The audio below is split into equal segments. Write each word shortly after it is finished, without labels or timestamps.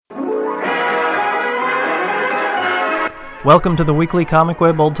Welcome to the weekly Comic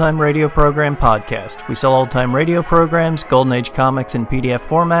Web Old Time Radio Program podcast. We sell old time radio programs, Golden Age comics in PDF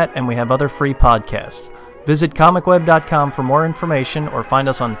format, and we have other free podcasts. Visit comicweb.com for more information or find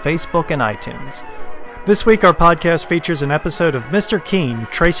us on Facebook and iTunes. This week our podcast features an episode of Mr. Keen,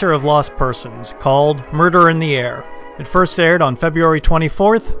 Tracer of Lost Persons, called Murder in the Air. It first aired on February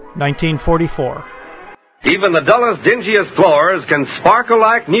 24th, 1944. Even the dullest, dingiest floors can sparkle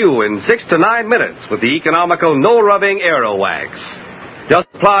like new in 6 to 9 minutes with the economical no-rubbing Aero Wax. Just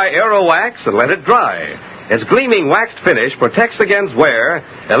apply Aero Wax and let it dry. Its gleaming waxed finish protects against wear,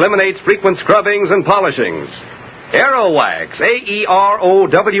 eliminates frequent scrubbings and polishings. Aero Wax, A-E-R-O-W-A-X,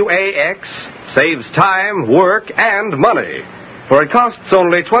 saves time, work, and money. For it costs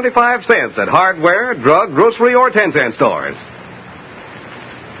only 25 cents at hardware, drug, grocery, or 10-cent stores.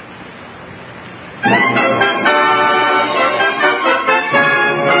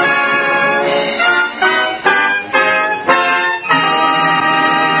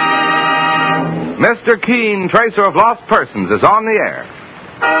 Mr. Keen, Tracer of Lost Persons, is on the air.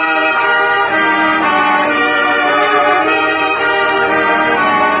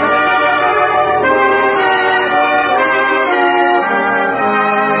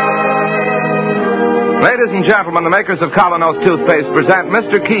 Ladies and gentlemen, the makers of Colonos toothpaste present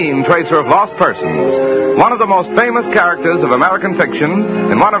Mr. Keen, Tracer of Lost Persons, one of the most famous characters of American fiction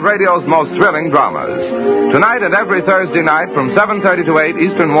and one of radio's most thrilling dramas. Tonight and every Thursday night from 7:30 to 8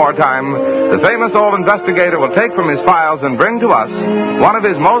 Eastern Wartime, the famous old investigator will take from his files and bring to us one of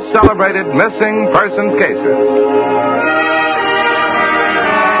his most celebrated missing persons cases.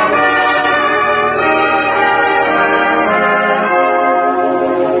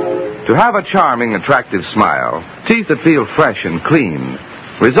 To have a charming, attractive smile, teeth that feel fresh and clean,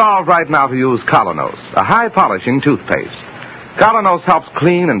 resolve right now to use Colonos, a high-polishing toothpaste. Colonos helps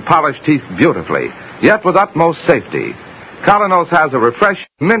clean and polish teeth beautifully, yet with utmost safety. Colonos has a refreshing,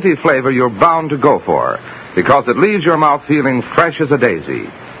 minty flavor you're bound to go for, because it leaves your mouth feeling fresh as a daisy.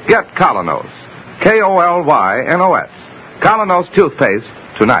 Get Colonos. K-O-L-Y-N-O-S. Colonos toothpaste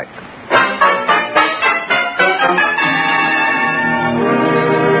tonight.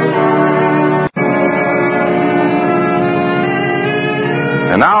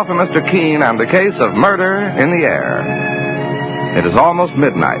 And now for Mr. Keen and the case of Murder in the Air. It is almost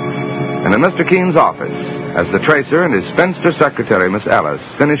midnight, and in Mr. Keen's office, as the tracer and his spinster secretary, Miss Ellis,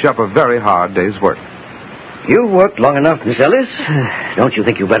 finish up a very hard day's work. You've worked long enough, Miss Ellis. Don't you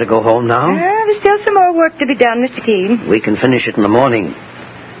think you better go home now? There's still some more work to be done, Mr. Keen. We can finish it in the morning.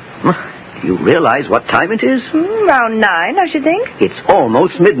 Do you realize what time it is? Around 9, I should think. It's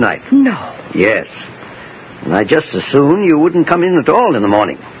almost midnight. No. Yes. And I just as soon you wouldn't come in at all in the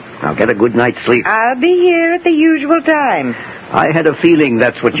morning. Now get a good night's sleep. I'll be here at the usual time. I had a feeling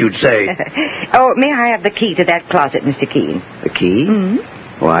that's what you'd say. Oh, may I have the key to that closet, Mr. Keen? The key?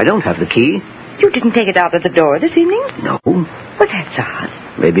 Mm-hmm. Well, I don't have the key. You didn't take it out of the door this evening? No. Well, that's odd.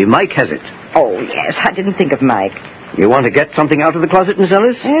 Maybe Mike has it. Oh, yes, I didn't think of Mike. You want to get something out of the closet, Miss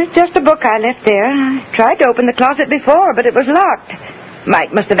Ellis? Just a book I left there. I tried to open the closet before, but it was locked.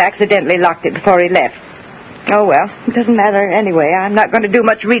 Mike must have accidentally locked it before he left. Oh, well, it doesn't matter anyway. I'm not going to do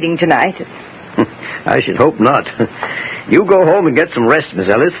much reading tonight. I should hope not. You go home and get some rest, Miss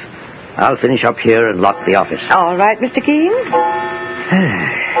Ellis. I'll finish up here and lock the office. All right, Mr. Keen.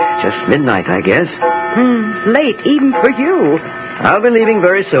 Just midnight, I guess. Late, even for you. I'll be leaving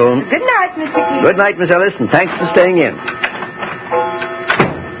very soon. Good night, Mr. Keen. Good night, Miss Ellis, and thanks for staying in.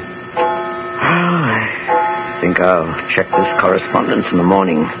 I think I'll check this correspondence in the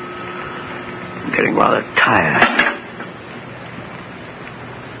morning. I'm getting rather tired.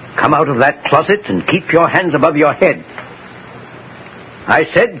 Come out of that closet and keep your hands above your head. I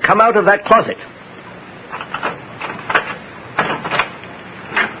said come out of that closet.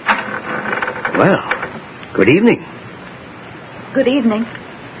 Well, good evening. Good evening.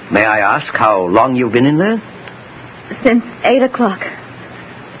 May I ask how long you've been in there? Since 8 o'clock.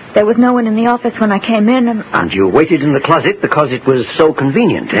 There was no one in the office when I came in, And you waited in the closet because it was so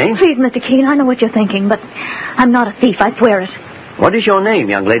convenient, eh? Please, Mr. Keen, I know what you're thinking, but I'm not a thief, I swear it. What is your name,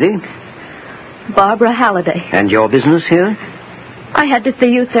 young lady? Barbara Halliday. And your business here? I had to see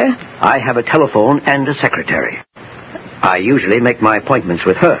you, sir. I have a telephone and a secretary. I usually make my appointments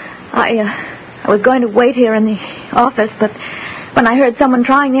with her. I was going to wait here in the office, but when I heard someone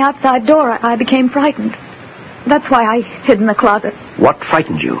trying the outside door, I became frightened. That's why I hid in the closet. What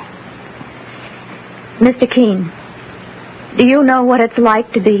frightened you? Mr. Keen, do you know what it's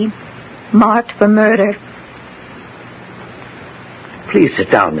like to be marked for murder? Please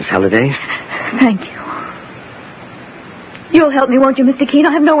sit down, Miss Halliday. Thank you. You'll help me, won't you, Mr. Keen?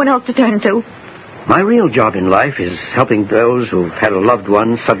 I have no one else to turn to. My real job in life is helping those who've had a loved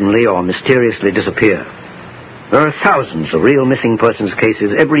one suddenly or mysteriously disappear. There are thousands of real missing persons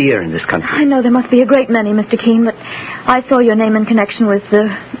cases every year in this country. I know there must be a great many, Mr. Keene, but I saw your name in connection with the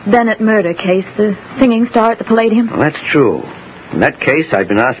Bennett murder case, the singing star at the Palladium. Well, that's true. In that case, I've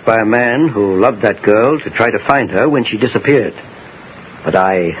been asked by a man who loved that girl to try to find her when she disappeared. But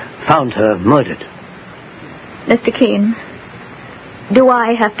I found her murdered. Mr. Keene, do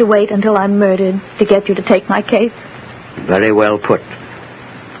I have to wait until I'm murdered to get you to take my case? Very well put.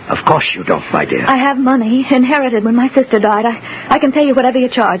 Of course you don't, my dear. I have money, inherited when my sister died. I can pay you whatever your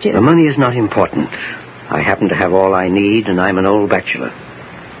charge is. The money is not important. I happen to have all I need, and I'm an old bachelor.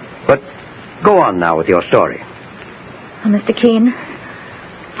 But go on now with your story. Well, Mr. Keene,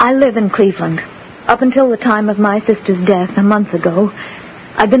 I live in Cleveland. Up until the time of my sister's death a month ago,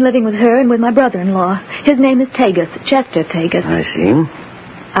 I've been living with her and with my brother-in-law. His name is Tagus, Chester Tagus. I see.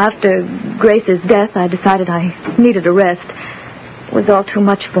 After Grace's death, I decided I needed a rest. It was all too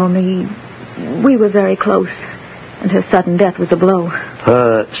much for me. We were very close, and her sudden death was a blow.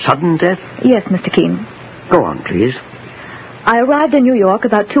 Her sudden death? Yes, Mr. Keene. Go on, please. I arrived in New York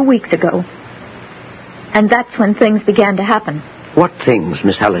about 2 weeks ago, and that's when things began to happen. What things,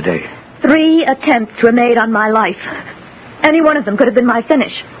 Miss Halliday? 3 attempts were made on my life. Any one of them could have been my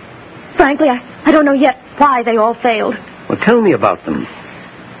finish. Frankly, I don't know yet why they all failed. Well, tell me about them.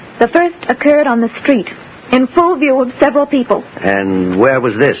 The first occurred on the street, in full view of several people. And where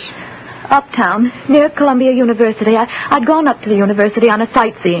was this? Uptown, near Columbia University. I'd gone up to the university on a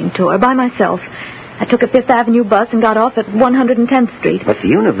sightseeing tour by myself. I took a Fifth Avenue bus and got off at 110th Street. But the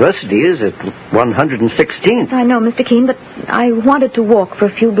university is at 116th. I know, Mr. Keene, but I wanted to walk for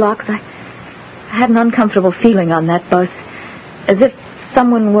a few blocks. I had an uncomfortable feeling on that bus, as if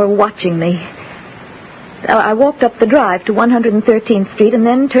someone were watching me. I walked up the drive to 113th Street and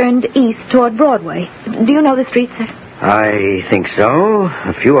then turned east toward Broadway. Do you know the street, sir? I think so.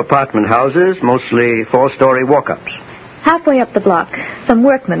 A few apartment houses, mostly 4-story walk-ups. Halfway up the block, some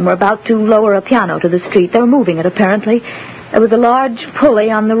workmen were about to lower a piano to the street. They were moving it, apparently. There was a large pulley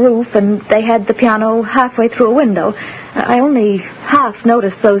on the roof, and they had the piano halfway through a window. I only half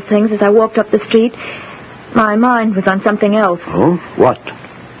noticed those things as I walked up the street. My mind was on something else. Oh? What?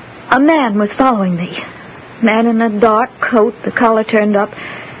 A man was following me. Man in a dark coat, the collar turned up,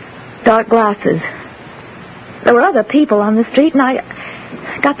 dark glasses. There were other people on the street, and I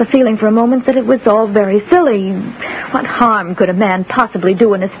got the feeling for a moment that it was all very silly. What harm could a man possibly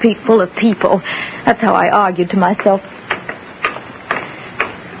do in a street full of people? That's how I argued to myself.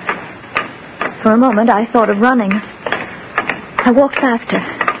 For a moment, I thought of running. I walked faster.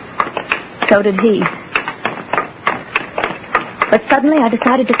 So did he. But suddenly I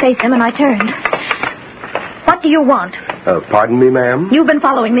decided to face him, and I turned. What do you want? Pardon me, ma'am? You've been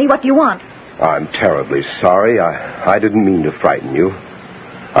following me. What do you want? I'm terribly sorry. I didn't mean to frighten you.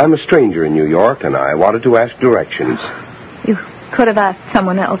 I'm a stranger in New York, and I wanted to ask directions. You could have asked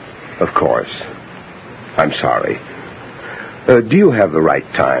someone else. Of course. I'm sorry. Do you have the right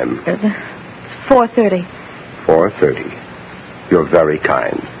time? It's 4:30. 4:30. You're very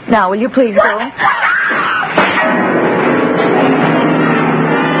kind. Now, will you please go?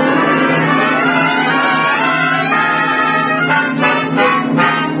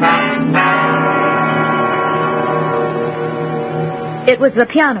 It was the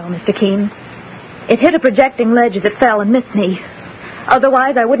piano, Mr. Keene. It hit a projecting ledge as it fell and missed me.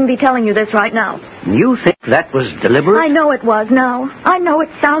 Otherwise, I wouldn't be telling you this right now. You think that was deliberate? I know it was now. I know it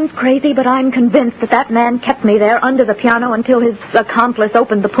sounds crazy, but I'm convinced that man kept me there under the piano until his accomplice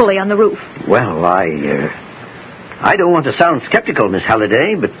opened the pulley on the roof. Well, I don't want to sound skeptical, Miss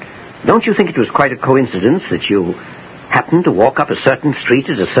Halliday, but don't you think it was quite a coincidence that you happened to walk up a certain street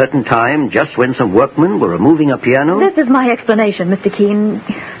at a certain time just when some workmen were removing a piano? This is my explanation, Mr. Keene.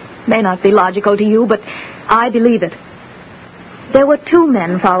 May not be logical to you, but I believe it. There were 2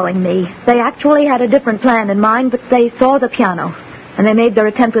 men following me. They actually had a different plan in mind, but they saw the piano, and they made their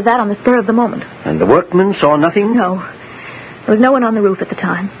attempt with that on the spur of the moment. And the workmen saw nothing? No. There was no one on the roof at the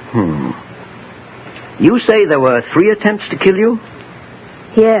time. You say there were 3 attempts to kill you?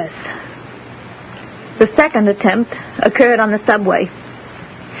 Yes. The second attempt occurred on the subway.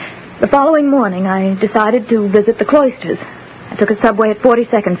 The following morning, I decided to visit the Cloisters. I took a subway at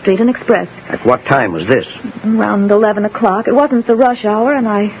 42nd Street, an express. At what time was this? Around 11 o'clock. It wasn't the rush hour, and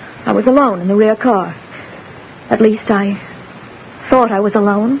I was alone in the rear car. At least I thought I was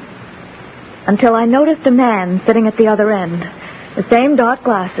alone, until I noticed a man sitting at the other end. The same dark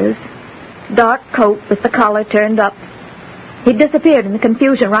glasses, dark coat with the collar turned up. He disappeared in the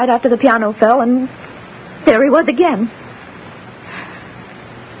confusion right after the piano fell, and there he was again.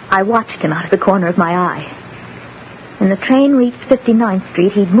 I watched him out of the corner of my eye. When the train reached 59th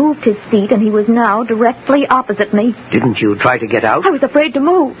Street, he'd moved his seat, and he was now directly opposite me. Didn't you try to get out? I was afraid to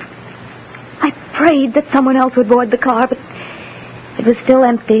move. I prayed that someone else would board the car, but it was still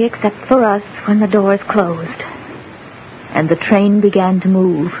empty except for us when the doors closed. And the train began to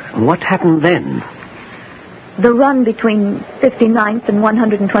move. What happened then? The run between 59th and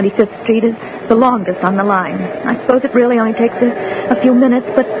 125th Street is the longest on the line. I suppose it really only takes a few minutes,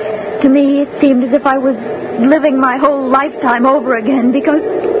 but to me it seemed as if I was living my whole lifetime over again, because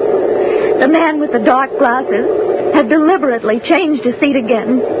the man with the dark glasses had deliberately changed his seat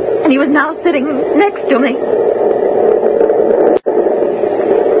again, and he was now sitting next to me.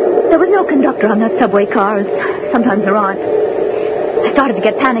 There was no conductor on that subway car, as sometimes there aren't. I started to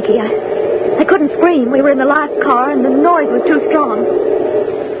get panicky. I couldn't scream. We were in the last car, and the noise was too strong.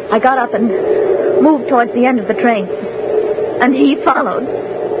 I got up and moved towards the end of the train, and he followed.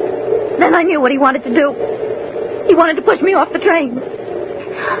 Then I knew what he wanted to do. He wanted to push me off the train.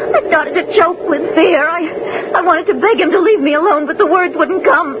 I started to choke with fear. I wanted to beg him to leave me alone, but the words wouldn't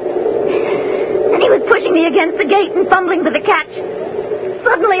come. And he was pushing me against the gate and fumbling for the catch.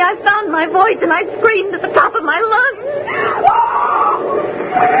 Suddenly I found my voice, and I screamed at the top of my lungs.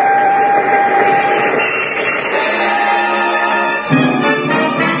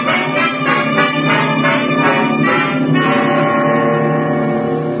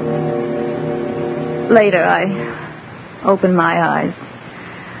 Later, I opened my eyes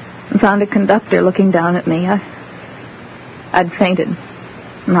and found a conductor looking down at me. I'd fainted.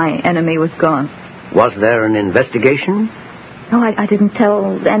 My enemy was gone. Was there an investigation? No, I didn't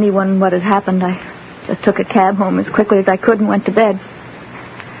tell anyone what had happened. I just took a cab home as quickly as I could and went to bed.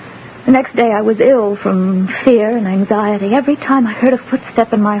 The next day, I was ill from fear and anxiety. Every time I heard a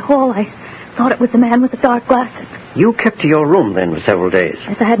footstep in my hall, I thought it was the man with the dark glasses. You kept to your room then for several days?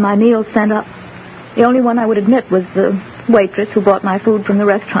 Yes, I had my meals sent up. The only one I would admit was the waitress who brought my food from the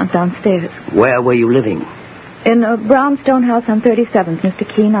restaurant downstairs. Where were you living? In a brownstone house on 37th, Mr.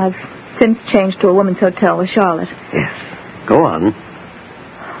 Keene. I've since changed to a woman's hotel with Charlotte. Yes. Go on.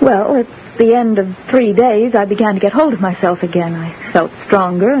 Well, at the end of 3 days, I began to get hold of myself again. I felt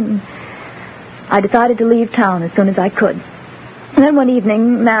stronger, and I decided to leave town as soon as I could. And then one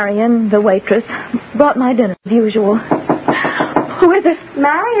evening, Marion, the waitress, brought my dinner as usual. Who is it?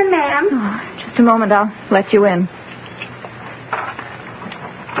 Marion, ma'am. Oh, just a moment, I'll let you in.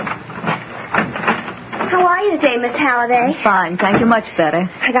 How are you today, Miss Halliday? Fine, thank you much, Betty.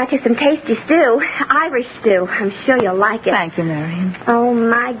 I got you some tasty stew. Irish stew. I'm sure you'll like it. Thank you, Marion. Oh,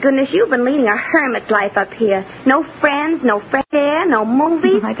 my goodness, you've been leading a hermit's life up here. No friends, no fresh air, no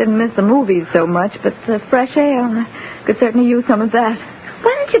movies. I didn't miss the movies so much, but fresh air, I could certainly use some of that.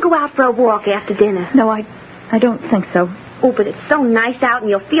 Why don't you go out for a walk after dinner? No, I don't think so. Oh, but it's so nice out, and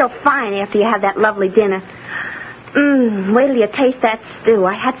you'll feel fine after you have that lovely dinner. Wait till you taste that stew.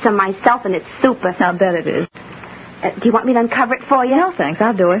 I had some myself, and it's super. I'll bet it is. Do you want me to uncover it for you? No, thanks.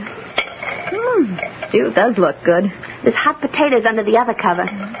 I'll do it. Stew does look good. There's hot potatoes under the other cover.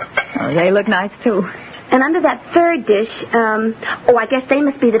 Oh, they look nice, too. And under that third dish, I guess they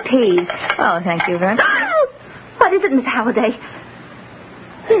must be the peas. Oh, thank you very much. What is it, Miss Halliday?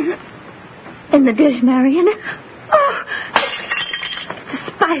 In the dish, Marion. Oh, it's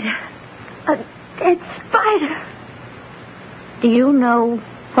a spider. A dead spider. Do you know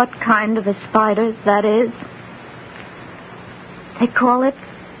what kind of a spider that is? They call it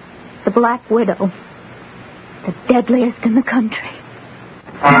the Black Widow. The deadliest in the country.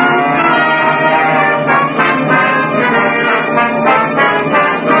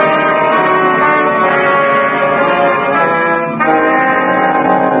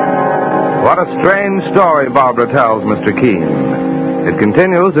 What a strange story Barbara tells Mr. Keene. It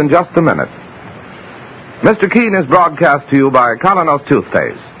continues in just a minute. Mr. Keene is broadcast to you by Colonos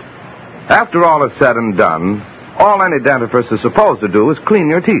Toothpaste. After all is said and done, all any dentifrice is supposed to do is clean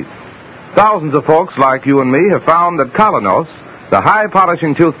your teeth. Thousands of folks like you and me have found that Colonos, the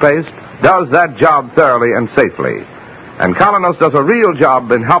high-polishing toothpaste, does that job thoroughly and safely. And Colonos does a real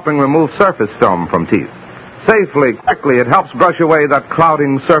job in helping remove surface film from teeth. Safely, quickly, it helps brush away that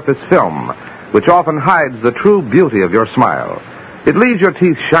clouding surface film, which often hides the true beauty of your smile. It leaves your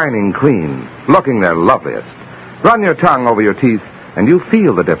teeth shining clean, looking their loveliest. Run your tongue over your teeth, and you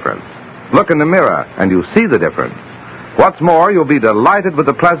feel the difference. Look in the mirror, and you see the difference. What's more, you'll be delighted with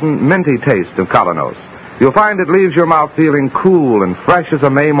the pleasant, minty taste of Colonos. You'll find it leaves your mouth feeling cool and fresh as a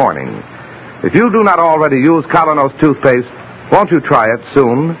May morning. If you do not already use Colonos toothpaste, won't you try it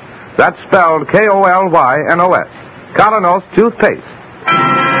soon? That's spelled K-O-L-Y-N-O-S. Colonos toothpaste.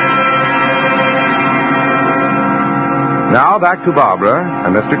 Now back to Barbara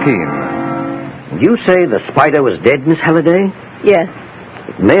and Mr. Keene. You say the spider was dead, Miss Halliday? Yes.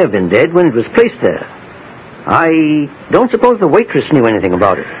 It may have been dead when it was placed there. I don't suppose the waitress knew anything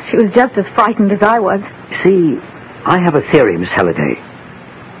about it. She was just as frightened as I was. See, I have a theory, Miss Halliday.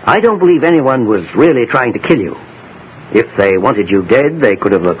 I don't believe anyone was really trying to kill you. If they wanted you dead, they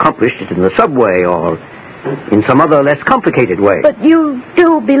could have accomplished it in the subway or in some other less complicated way. But you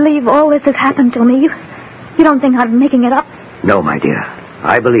do believe all this has happened to me? You don't think I'm making it up? No, my dear.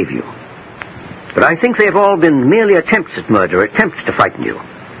 I believe you. But I think they've all been merely attempts at murder, attempts to frighten you.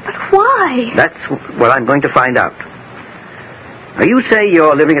 But why? That's what I'm going to find out. Now, you say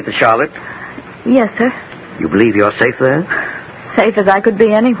you're living at the Charlotte? Yes, sir. You believe you're safe there? Safe as I could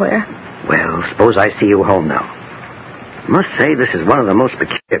be anywhere. Well, suppose I see you home now. I must say this is one of the most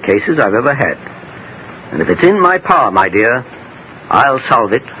peculiar cases I've ever had. And if it's in my power, my dear, I'll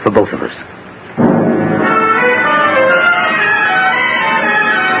solve it for both of us.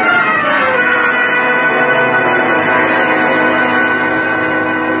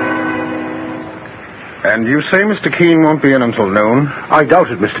 And you say Mr. Keene won't be in until noon? I doubt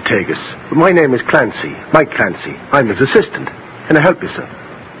it, Mr. Tagus. My name is Clancy, Mike Clancy. I'm his assistant. Can I help you,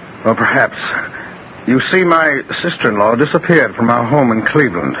 sir? Well, perhaps. You see, my sister-in-law disappeared from our home in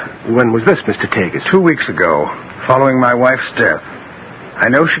Cleveland. When was this, Mr. Tagus? 2 weeks ago, following my wife's death. I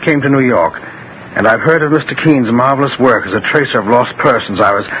know she came to New York, and I've heard of Mr. Keene's marvelous work as a tracer of lost persons.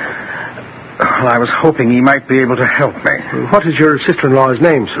 I was hoping he might be able to help me. What is your sister-in-law's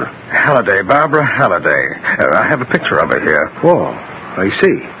name, sir? Halliday, Barbara Halliday. I have a picture of her here. Oh, I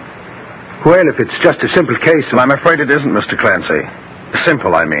see. Well, if it's just a simple case of... Well, I'm afraid it isn't, Mr. Clancy.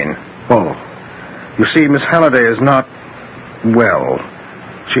 Simple, I mean. Oh. You see, Miss Halliday is not well.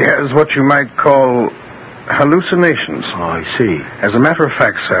 She has what you might call hallucinations. Oh, I see. As a matter of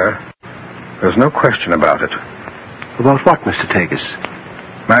fact, sir, there's no question about it. About what, Mr. Tagus?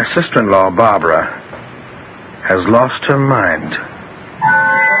 My sister-in-law, Barbara, has lost her mind.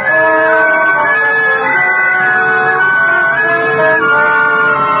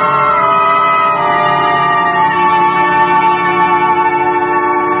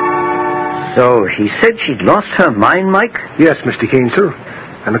 So he said she'd lost her mind, Mike? Yes, Mr. Keene, sir.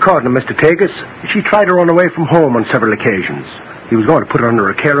 And according to Mr. Tagus, she tried to run away from home on several occasions. He was going to put her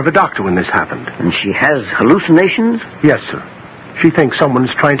under the care of a doctor when this happened. And she has hallucinations? Yes, sir. She thinks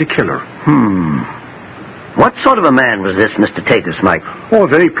someone's trying to kill her. What sort of a man was this Mr. Tagus, Mike? Oh,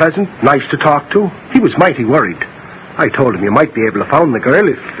 very pleasant, nice to talk to. He was mighty worried. I told him you might be able to find the girl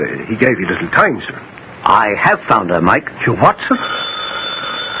if he gave you a little time, sir. I have found her, Mike. You what, sir?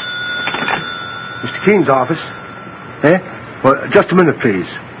 Mr. Keene's office. Well, just a minute, please.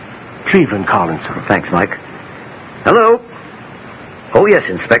 Cleveland calling, sir. Thanks, Mike. Hello? Oh, yes,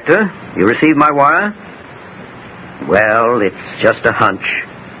 Inspector. You received my wire? Well, it's just a hunch.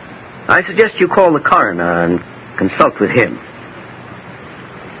 I suggest you call the coroner and consult with him.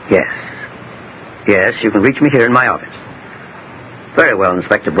 Yes. Yes, you can reach me here in my office. Very well,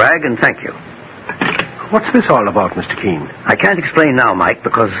 Inspector Bragg, and thank you. What's this all about, Mr. Keene? I can't explain now, Mike,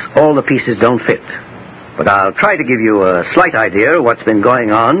 because all the pieces don't fit. But I'll try to give you a slight idea of what's been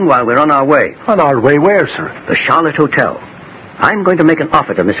going on while we're on our way. On our way where, sir? The Charlotte Hotel. I'm going to make an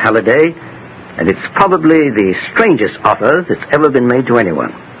offer to Miss Halliday, and it's probably the strangest offer that's ever been made to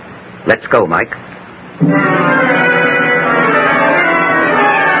anyone. Let's go, Mike.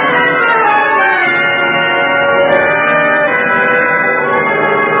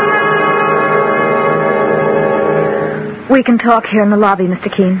 We can talk here in the lobby, Mr.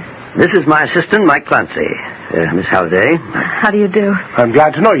 Keene. This is my assistant, Mike Clancy. Miss Halliday. How do you do? I'm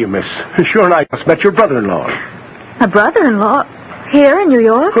glad to know you, miss. Sure, and I just met your brother-in-law. My brother-in-law? Here in New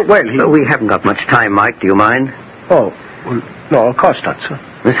York? Well, we haven't got much time, Mike. Do you mind? Oh, well, no, of course not, sir.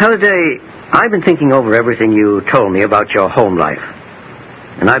 Miss Halliday, I've been thinking over everything you told me about your home life.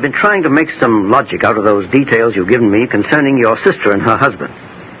 And I've been trying to make some logic out of those details you've given me concerning your sister and her husband.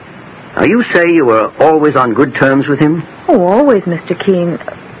 Now, you say you were always on good terms with him? Oh, always, Mr. Keene.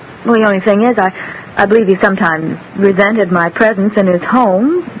 Well, the only thing is, I believe he sometimes resented my presence in his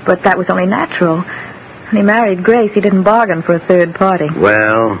home, but that was only natural. When he married Grace, he didn't bargain for a third party.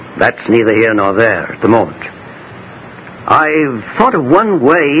 Well, that's neither here nor there at the moment. I've thought of one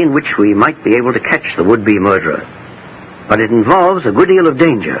way in which we might be able to catch the would-be murderer. But it involves a good deal of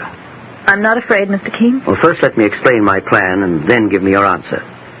danger. I'm not afraid, Mr. Keene. Well, first let me explain my plan and then give me your answer.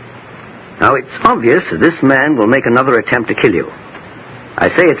 Now, it's obvious that this man will make another attempt to kill you. I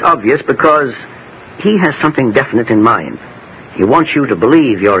say it's obvious because he has something definite in mind. He wants you to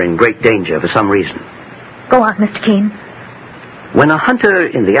believe you're in great danger for some reason. Go on, Mr. Keene. When a hunter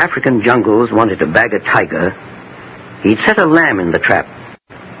in the African jungles wanted to bag a tiger, He'd set a lamb in the trap.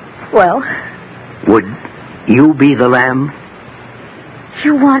 Well? Would you be the lamb?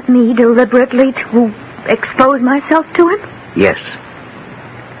 You want me deliberately to expose myself to him? Yes.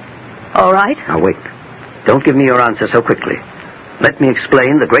 All right. Now, wait. Don't give me your answer so quickly. Let me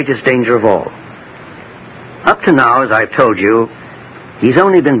explain the greatest danger of all. Up to now, as I've told you, he's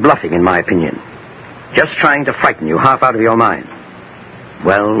only been bluffing, in my opinion. Just trying to frighten you half out of your mind.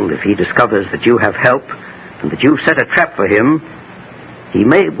 Well, if he discovers that you have help and that you've set a trap for him, he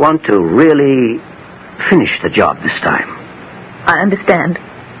may want to really finish the job this time. I understand.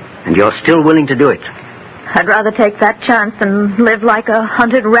 And you're still willing to do it? I'd rather take that chance than live like a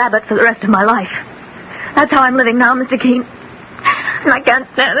hunted rabbit for the rest of my life. That's how I'm living now, Mr. Keene. And I can't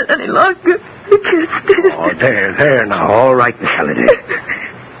stand it any longer. I can't stand it. Oh, there now. All right, Miss Halliday.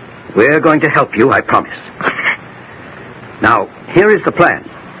 We're going to help you, I promise. Now, here is the plan.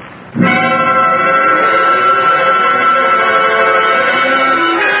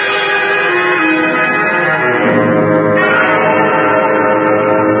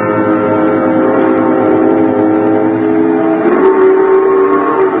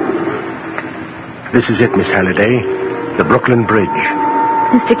 This is it, Miss Halliday. The Brooklyn Bridge.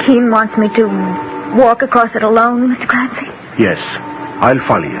 Mr. Keene wants me to walk across it alone, Mr. Clancy? Yes, I'll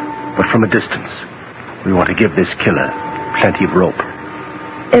follow you, but from a distance. We want to give this killer plenty of rope.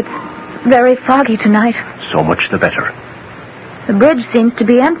 It's very foggy tonight. So much the better. The bridge seems to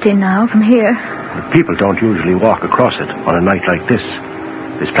be empty now from here. People don't usually walk across it on a night like this.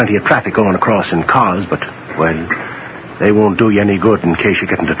 There's plenty of traffic going across in cars, but, well, they won't do you any good in case you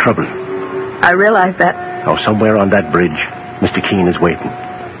get into trouble. I realize that. Now, somewhere on that bridge, Mr. Keene is waiting.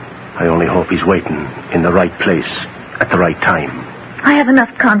 I only hope he's waiting in the right place at the right time. I have enough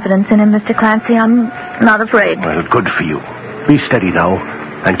confidence in him, Mr. Clancy. I'm not afraid. Well, good for you. Be steady now,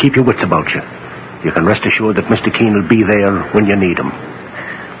 and keep your wits about you. You can rest assured that Mr. Keene will be there when you need him.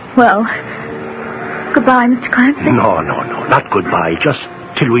 Well, goodbye, Mr. Clancy. No, not goodbye. Just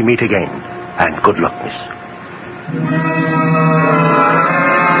till we meet again. And good luck, miss.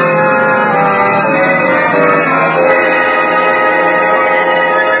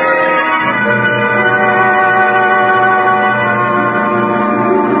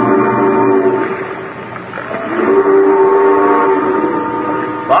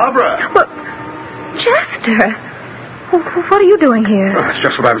 Chester, what are you doing here? Oh, that's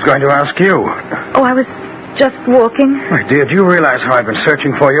just what I was going to ask you. Oh, I was just walking. My dear, do you realize how I've been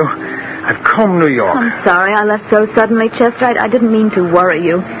searching for you? I've combed New York. I'm sorry I left so suddenly, Chester. I didn't mean to worry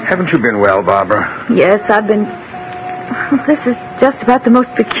you. Haven't you been well, Barbara? Yes, I've been... This is just about the most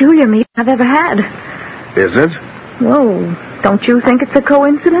peculiar meeting I've ever had. Is it? Whoa, don't you think it's a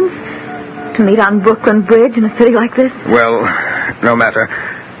coincidence? To meet on Brooklyn Bridge in a city like this? Well, no matter.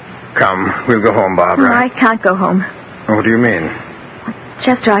 Come, we'll go home, Barbara. No, I can't go home. What do you mean?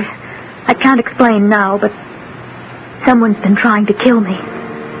 Chester, I can't explain now, but someone's been trying to kill me.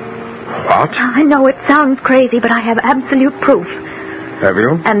 What? I know it sounds crazy, but I have absolute proof. Have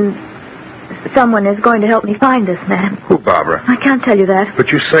you? And someone is going to help me find this man. Who, Barbara? I can't tell you that. But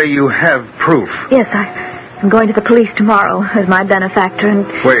you say you have proof. Yes, I'm going to the police tomorrow as my benefactor and...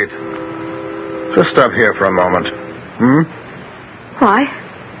 Wait. Just stop here for a moment. Why?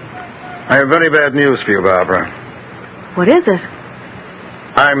 I have very bad news for you, Barbara. What is it?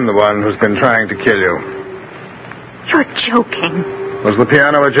 I'm the one who's been trying to kill you. You're joking. Was the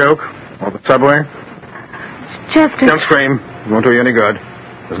piano a joke? Or the subway? Chester... Don't scream. It won't do you any good.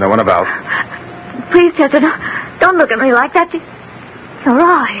 There's no one about. Please, Chester, don't look at me like that. Your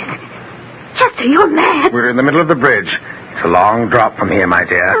eyes. Chester, you're mad. We're in the middle of the bridge. It's a long drop from here, my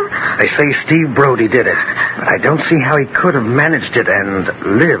dear. They say Steve Brody did it. But I don't see how he could have managed it and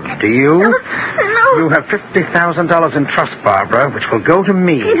lived, do you? No. You have $50,000 in trust, Barbara, which will go to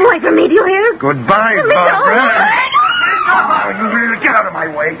me. Keep away from me, do you hear? Goodbye, Barbara. Get out of my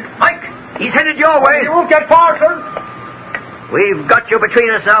way. Mike, he's headed your way. You won't get far, sir. We've got you between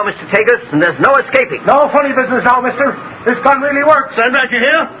us now, Mr. Tagus, and there's no escaping. No funny business now, mister. This gun really works. Stand back, you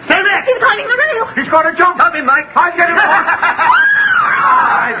hear? Stand back! He's climbing the rail. He's going to jump. Stop him, Mike. I'll get him.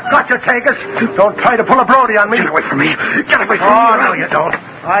 I've got you, Tagus. Don't try to pull a Brody on me. Get away from me. Get away from me. Oh, no, you don't.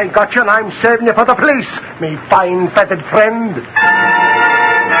 I got you, and I'm saving you for the police, me fine, feathered friend.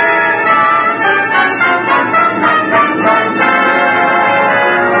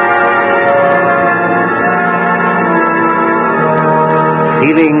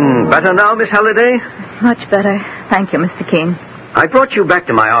 Feeling better now, Miss Halliday? Much better. Thank you, Mr. Keene. I brought you back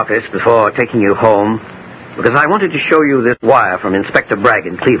to my office before taking you home because I wanted to show you this wire from Inspector Bragg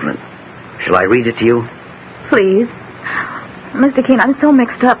in Cleveland. Shall I read it to you? Please. Mr. Keene, I'm so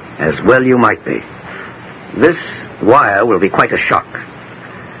mixed up. As well you might be. This wire will be quite a shock.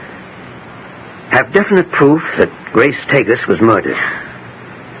 Have definite proof that Grace Tagus was murdered.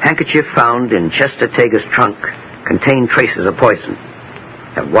 Handkerchief found in Chester Tagus' trunk contained traces of poison.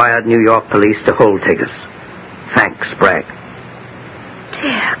 Have wired New York police to hold Tagus. Thanks, Bragg.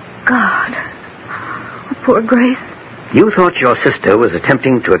 Dear God. Oh, poor Grace. You thought your sister was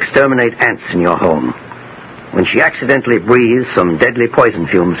attempting to exterminate ants in your home when she accidentally breathed some deadly poison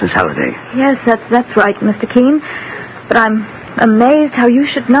fumes, Miss Halliday. Yes, that's right, Mr. Keene. But I'm amazed how you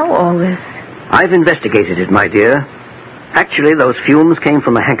should know all this. I've investigated it, my dear. Actually, those fumes came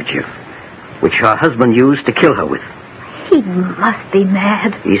from a handkerchief, which her husband used to kill her with. He must be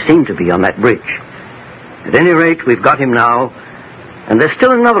mad. He seemed to be on that bridge. At any rate, we've got him now, and there's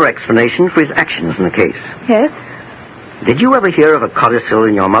still another explanation for his actions in the case. Yes? Did you ever hear of a codicil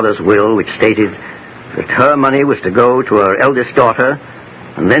in your mother's will which stated that her money was to go to her eldest daughter,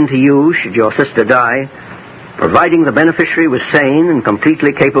 and then to you should your sister die, providing the beneficiary was sane and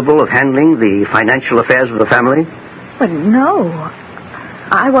completely capable of handling the financial affairs of the family? But no.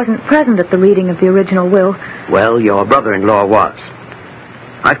 I wasn't present at the reading of the original will. Well, your brother-in-law was.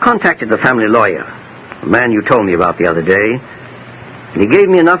 I've contacted the family lawyer, the man you told me about the other day, and he gave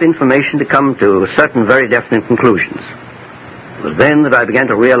me enough information to come to certain very definite conclusions. It was then that I began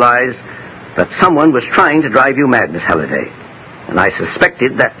to realize that someone was trying to drive you mad, Miss Halliday, and I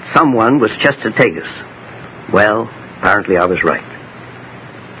suspected that someone was Chester Tagus. Well, apparently I was right.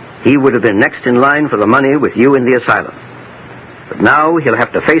 He would have been next in line for the money with you in the asylum. But now he'll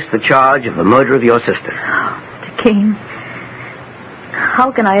have to face the charge of the murder of your sister. Oh, Mr. Keene,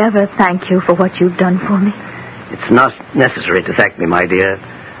 how can I ever thank you for what you've done for me? It's not necessary to thank me, my dear.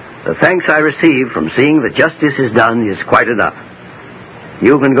 The thanks I receive from seeing that justice is done is quite enough.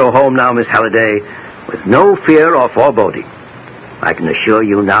 You can go home now, Miss Halliday, with no fear or foreboding. I can assure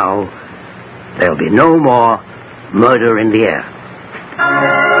you now, there'll be no more murder in the air.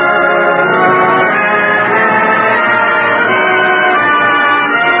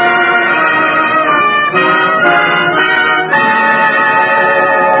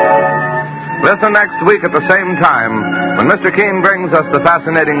 Listen next week at the same time when Mr. Keene brings us the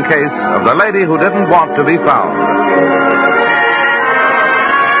fascinating case of the lady who didn't want to be found.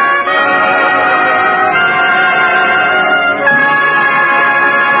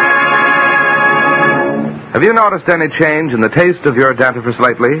 Have you noticed any change in the taste of your dentifrice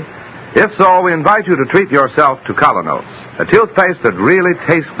lately? If so, we invite you to treat yourself to Colonos, a toothpaste that really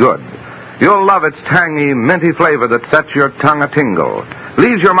tastes good. You'll love its tangy, minty flavor that sets your tongue a-tingle,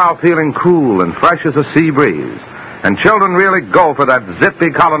 leaves your mouth feeling cool and fresh as a sea breeze. And children really go for that zippy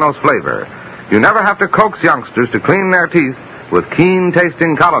Colonos flavor. You never have to coax youngsters to clean their teeth with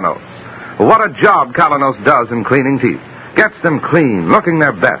keen-tasting Colonos. Well, what a job Colonos does in cleaning teeth. Gets them clean, looking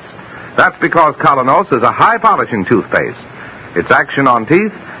their best. That's because Colonos is a high-polishing toothpaste. Its action on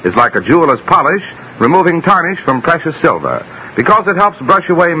teeth is like a jeweler's polish, removing tarnish from precious silver, because it helps brush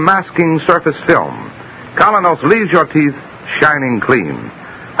away masking surface film. Colonos leaves your teeth shining clean.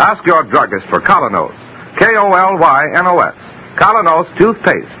 Ask your druggist for Colonos, K-O-L-Y-N-O-S, Colonos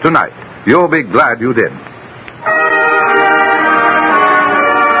toothpaste tonight. You'll be glad you did.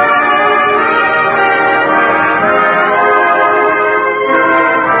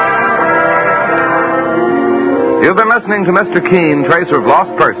 You've been listening to Mr. Keene, Tracer of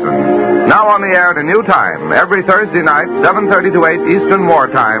Lost Persons. Now on the air at a new time, every Thursday night, 7:30 to 8 Eastern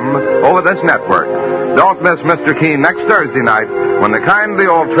Wartime, over this network. Don't miss Mr. Keene next Thursday night, when the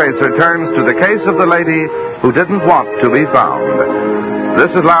kindly old Tracer turns to the case of the lady who didn't want to be found.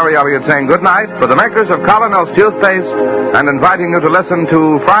 This is Larry Elliott saying good night for the makers of Colonos toothpaste, and inviting you to listen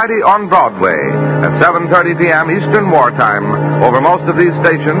to Friday on Broadway at 7:30 p.m. Eastern Wartime, over most of these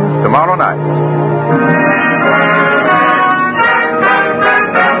stations tomorrow night.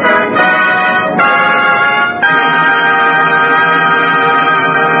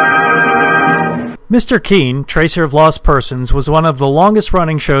 Mr. Keene, Tracer of Lost Persons, was one of the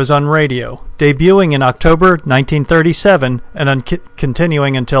longest-running shows on radio, debuting in October 1937 and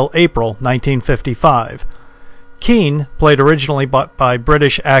continuing until April 1955. Keene, played originally by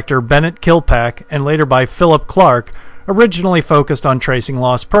British actor Bennett Kilpack and later by Philip Clark, originally focused on tracing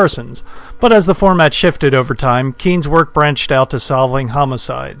lost persons, but as the format shifted over time, Keene's work branched out to solving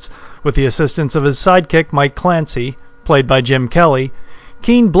homicides. With the assistance of his sidekick Mike Clancy, played by Jim Kelly,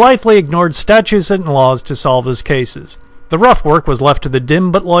 Keene blithely ignored statutes and laws to solve his cases. The rough work was left to the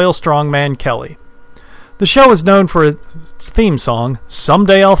dim but loyal strongman Kelly. The show is known for its theme song,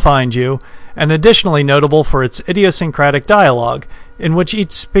 Someday I'll Find You, and additionally notable for its idiosyncratic dialogue, in which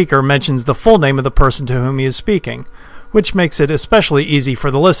each speaker mentions the full name of the person to whom he is speaking, which makes it especially easy for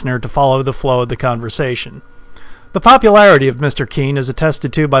the listener to follow the flow of the conversation. The popularity of Mr. Keen is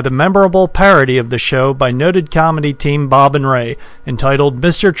attested to by the memorable parody of the show by noted comedy team Bob and Ray, entitled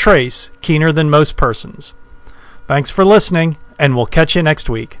Mr. Trace, Keener Than Most Persons. Thanks for listening, and we'll catch you next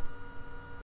week.